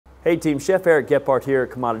Hey team, Chef Eric Gephart here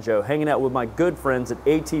at Kamado Joe, hanging out with my good friends at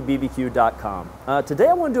allthingsbbq.com. Today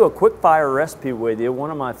I want to do a quick fire recipe with you,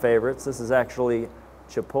 one of my favorites. This is actually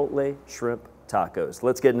Chipotle Shrimp Tacos.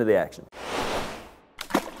 Let's get into the action.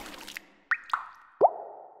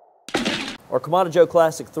 Our Kamado Joe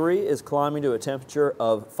Classic 3 is climbing to a temperature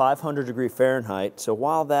of 500°F. So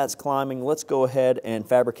while that's climbing, let's go ahead and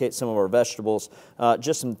fabricate some of our vegetables.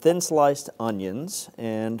 Just some thin sliced onions,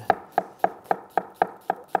 and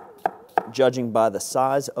judging by the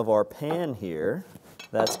size of our pan here,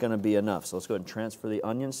 that's going to be enough. So let's go ahead and transfer the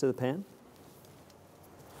onions to the pan.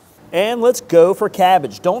 And let's go for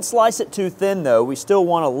cabbage. Don't slice it too thin though. We still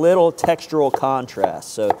want a little textural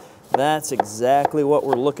contrast. So that's exactly what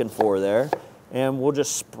we're looking for there. And we'll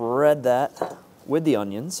just spread that with the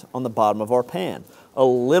onions on the bottom of our pan. A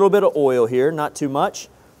little bit of oil here, not too much.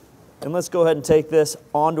 And let's go ahead and take this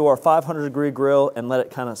onto our 500° grill and let it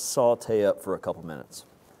kind of saute up for a couple minutes.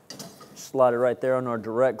 Slide it right there on our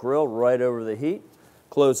direct grill, right over the heat.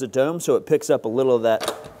 Close the dome so it picks up a little of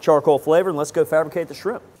that charcoal flavor, and let's go fabricate the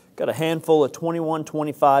shrimp. Got a handful of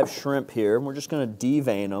 21-25 shrimp here, and we're just going to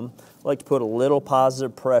devein them. I like to put a little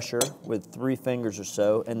positive pressure with 3 fingers or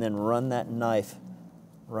so, and then run that knife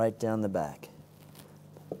right down the back.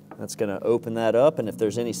 That's going to open that up, and if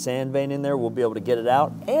there's any sand vein in there, we'll be able to get it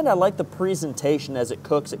out. And I like the presentation as it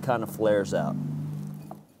cooks, it kind of flares out.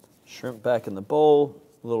 Shrimp back in the bowl.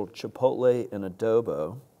 A little chipotle and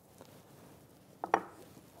adobo.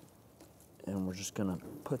 And we're just gonna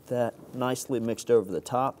put that nicely mixed over the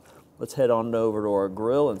top. Let's head on over to our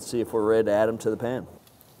grill and see if we're ready to add them to the pan.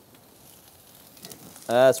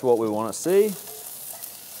 That's what we want to see.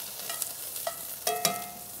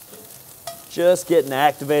 Just getting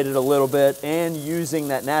activated a little bit and using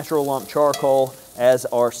that natural lump charcoal as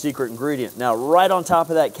our secret ingredient. Now right on top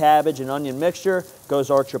of that cabbage and onion mixture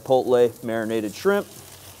goes our chipotle marinated shrimp.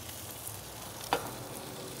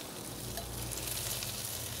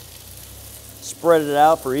 Spread it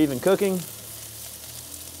out for even cooking.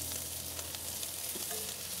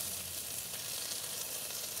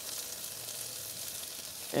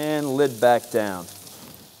 And lid back down.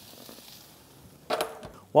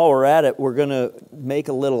 While we're at it, we're gonna make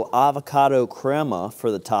a little avocado crema for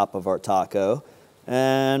the top of our taco.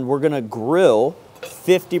 And we're gonna grill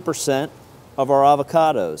 50% of our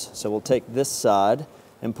avocados. So we'll take this side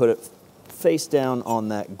and put it face down on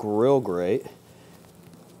that grill grate.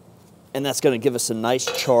 And that's going to give us a nice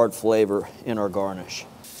charred flavor in our garnish.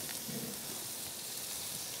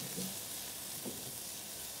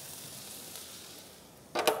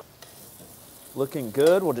 Looking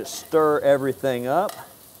good. We'll just stir everything up.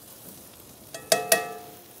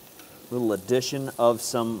 Little addition of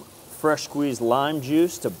some fresh squeezed lime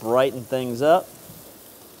juice to brighten things up.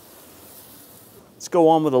 Let's go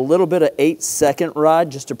on with a little bit of 8-second ride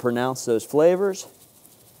just to pronounce those flavors.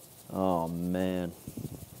 Oh man.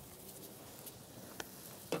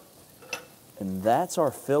 And that's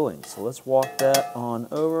our filling. So let's walk that on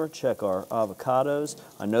over, check our avocados.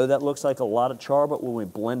 I know that looks like a lot of char, but when we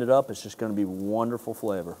blend it up, it's just going to be wonderful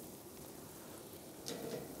flavor.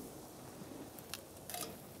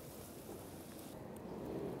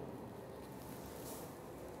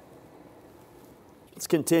 Let's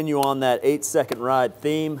continue on that 8-second ride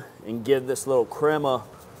theme and give this little crema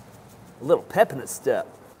a little pep in its step.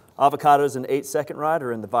 Avocados in 8-second ride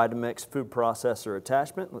are in the Vitamix food processor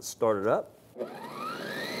attachment. Let's start it up.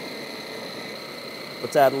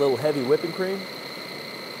 Let's add a little heavy whipping cream.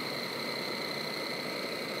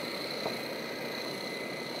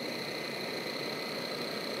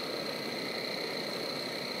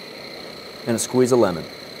 And a squeeze of lemon.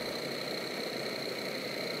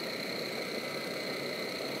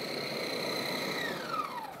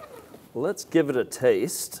 Let's give it a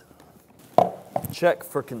taste. Check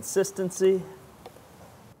for consistency.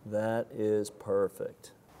 That is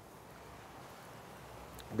perfect.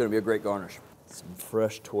 Going to be a great garnish. Some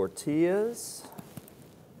fresh tortillas.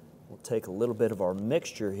 We'll take a little bit of our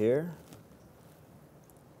mixture here.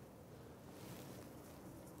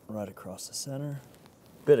 Right across the center.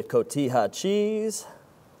 Bit of cotija cheese.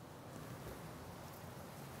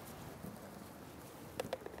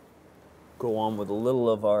 Go on with a little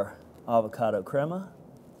of our avocado crema.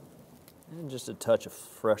 And just a touch of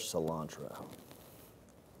fresh cilantro.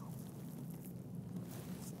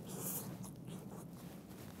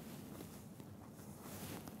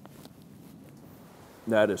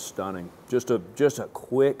 That is stunning. Just a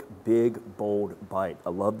quick, big, bold bite. I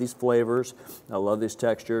love these flavors. I love these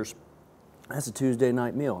textures. That's a Tuesday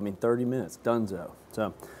night meal. I mean, 30 minutes, donezo.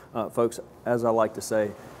 So, folks, as I like to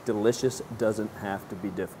say, delicious doesn't have to be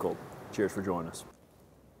difficult. Cheers for joining us.